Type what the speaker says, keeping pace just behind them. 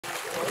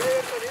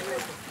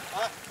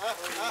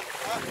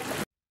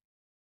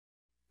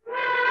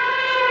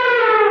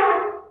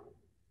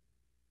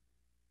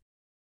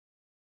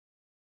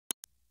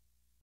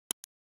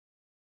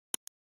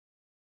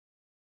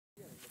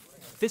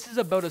This is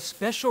about a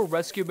special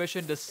rescue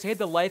mission to save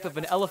the life of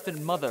an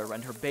elephant mother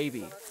and her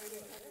baby.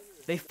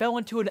 They fell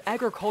into an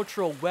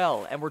agricultural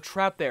well and were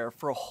trapped there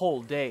for a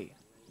whole day.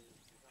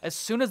 As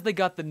soon as they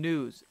got the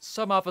news,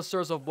 some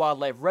officers of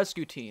Wildlife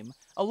Rescue Team,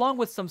 along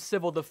with some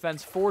Civil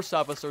Defense Force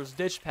officers,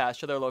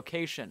 dispatched to their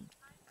location.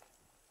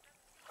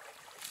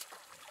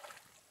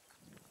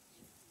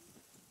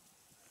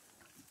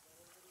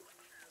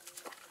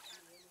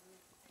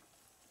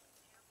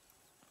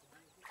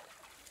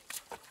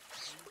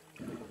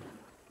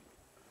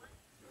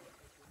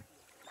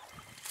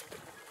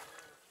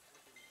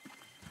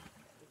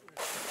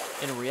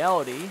 In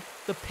reality,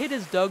 the pit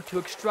is dug to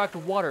extract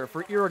water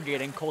for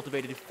irrigating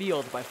cultivated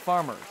fields by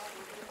farmers.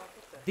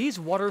 These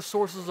water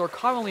sources are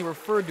commonly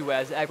referred to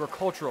as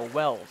agricultural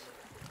wells.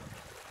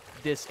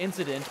 This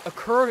incident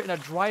occurred in a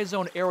dry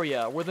zone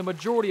area where the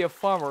majority of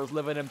farmers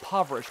live in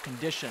impoverished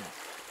conditions.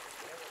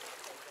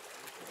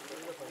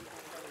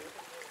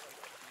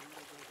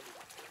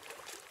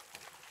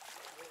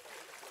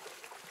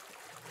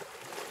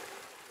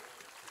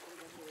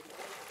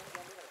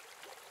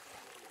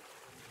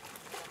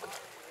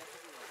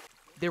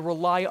 They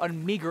rely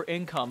on meager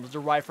incomes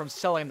derived from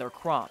selling their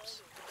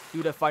crops.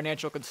 Due to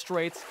financial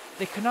constraints,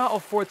 they cannot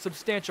afford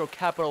substantial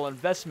capital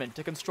investment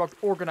to construct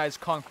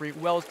organized concrete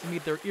wells to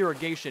meet their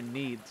irrigation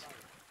needs.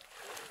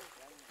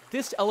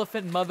 This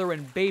elephant mother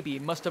and baby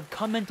must have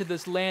come into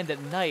this land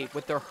at night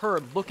with their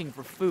herd looking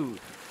for food.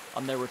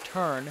 On their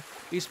return,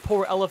 these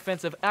poor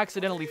elephants have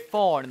accidentally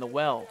fallen in the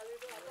well.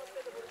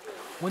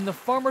 When the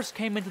farmers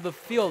came into the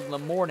field in the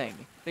morning,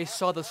 they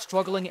saw the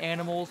struggling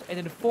animals and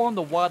informed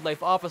the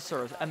wildlife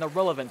officers and the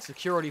relevant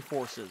security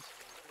forces.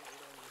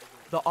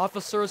 The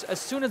officers, as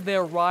soon as they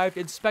arrived,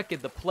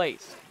 inspected the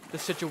place, the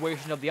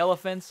situation of the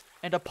elephants,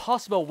 and a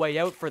possible way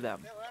out for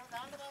them.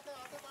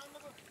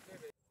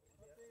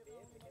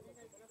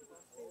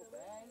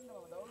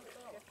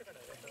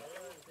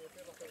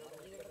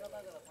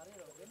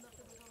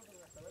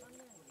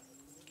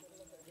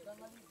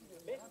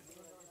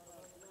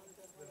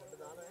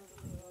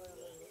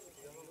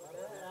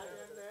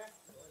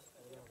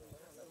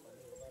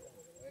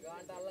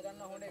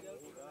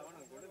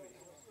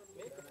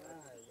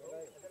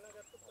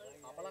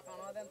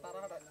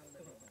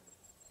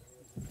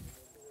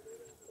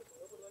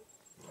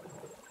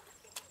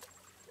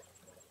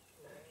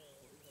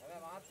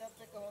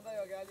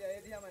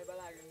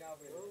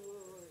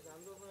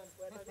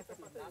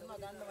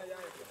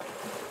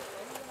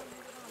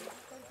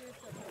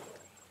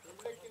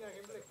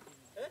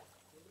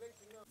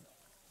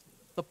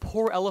 The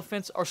poor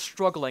elephants are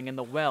struggling in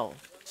the well,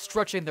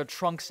 stretching their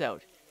trunks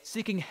out,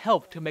 seeking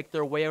help to make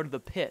their way out of the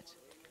pit.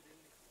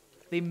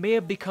 They may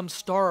have become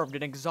starved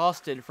and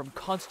exhausted from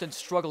constant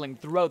struggling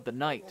throughout the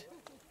night.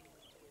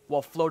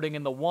 While floating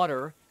in the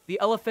water, the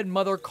elephant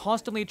mother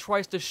constantly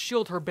tries to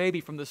shield her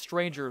baby from the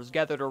strangers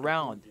gathered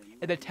around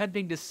and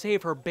attempting to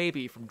save her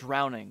baby from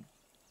drowning.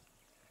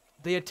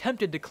 They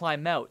attempted to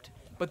climb out,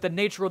 but the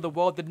nature of the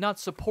well did not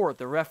support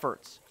their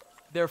efforts.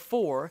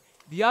 Therefore,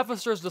 the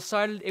officers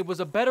decided it was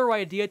a better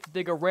idea to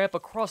dig a ramp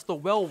across the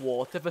well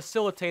wall to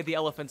facilitate the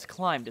elephant's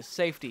climb to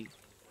safety.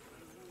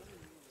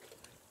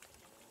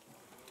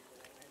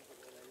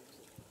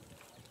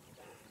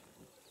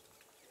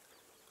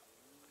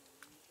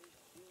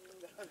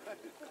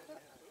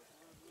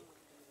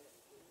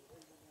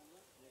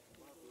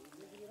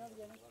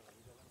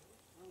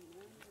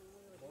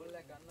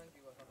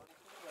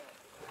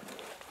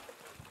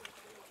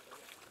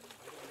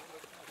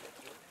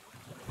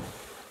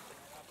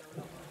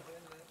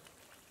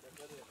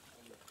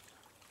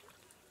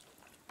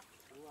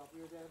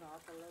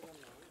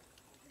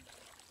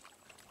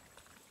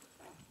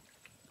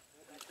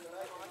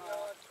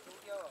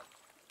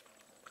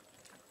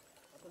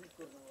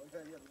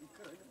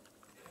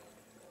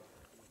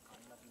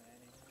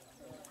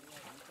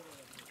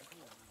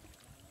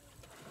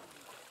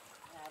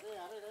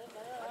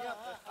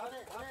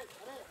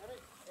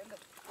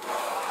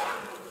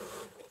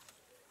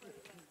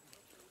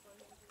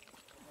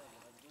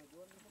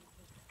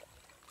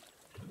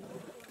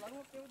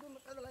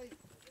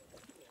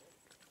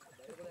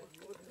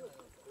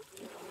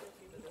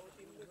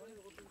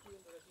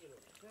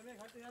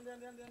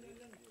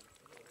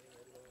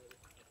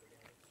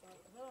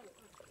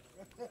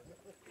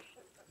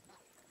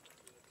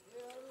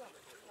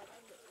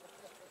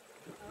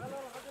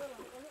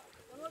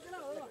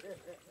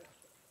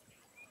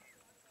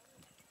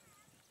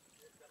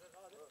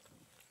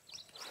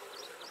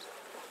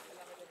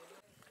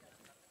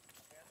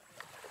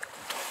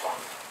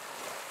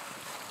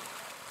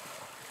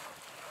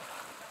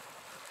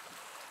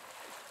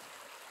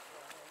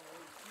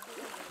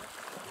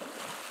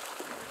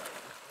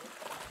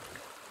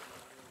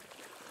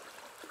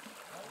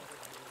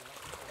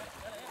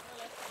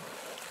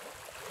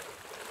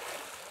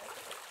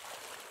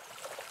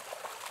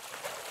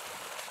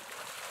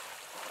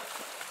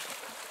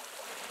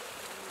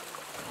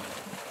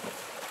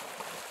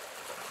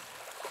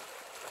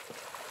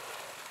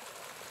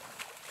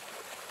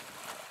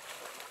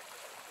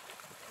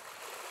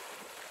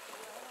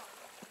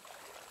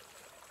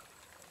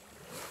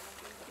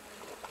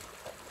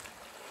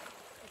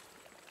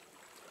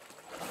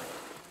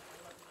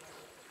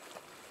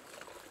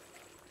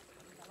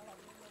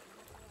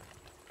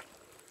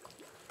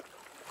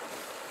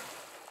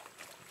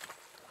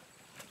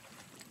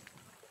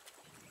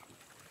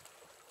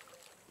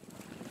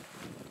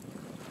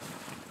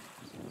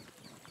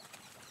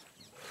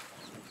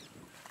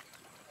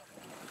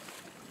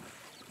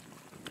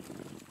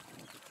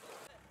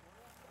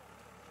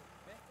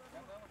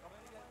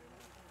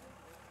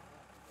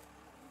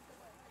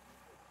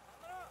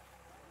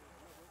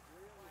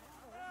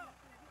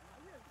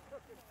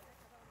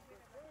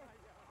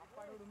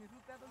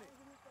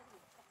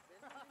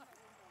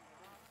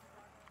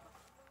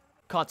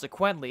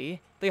 Consequently,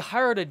 they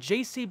hired a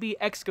JCB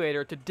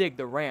excavator to dig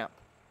the ramp.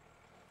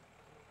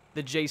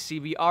 The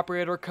JCB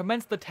operator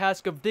commenced the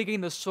task of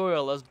digging the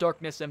soil as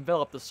darkness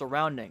enveloped the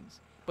surroundings,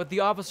 but the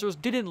officers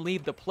didn't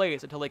leave the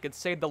place until they could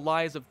save the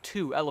lives of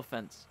 2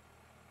 elephants.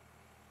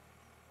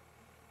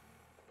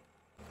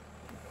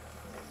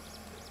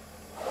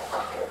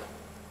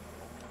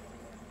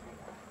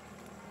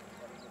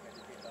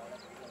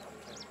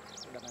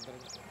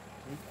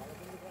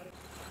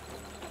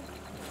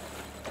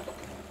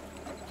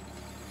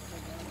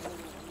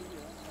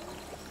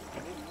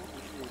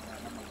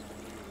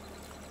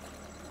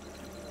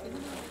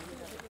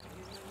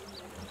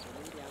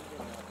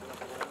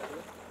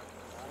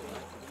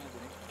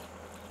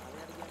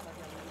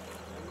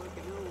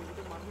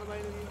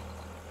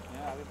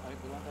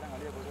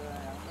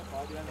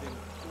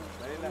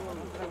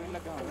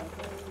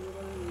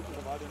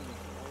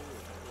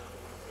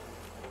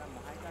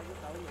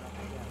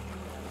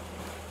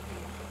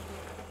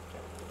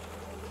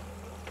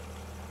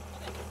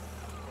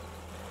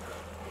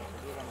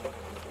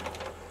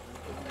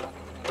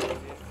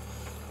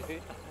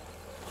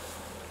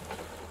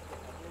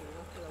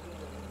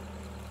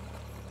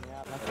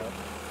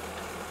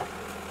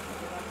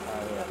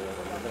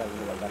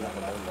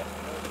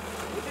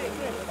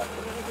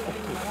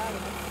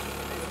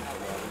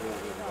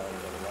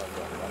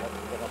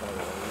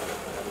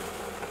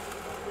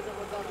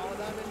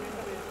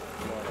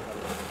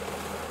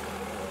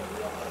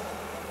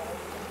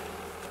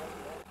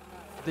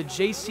 The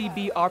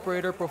JCB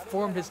operator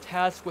performed his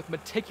task with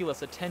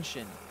meticulous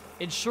attention,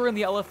 ensuring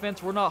the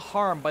elephants were not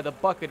harmed by the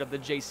bucket of the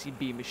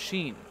JCB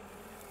machine.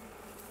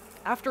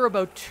 After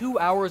about 2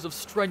 hours of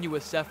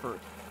strenuous effort,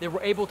 they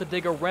were able to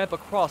dig a ramp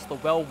across the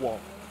well wall.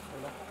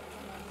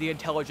 The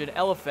intelligent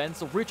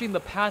elephants reaching the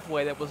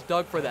pathway that was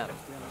dug for them,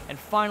 and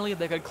finally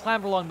they could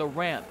climb along the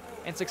ramp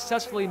and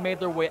successfully made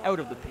their way out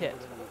of the pit.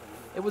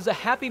 It was a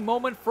happy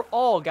moment for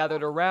all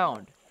gathered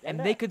around, and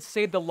they could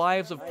save the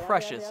lives of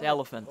precious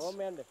elephants.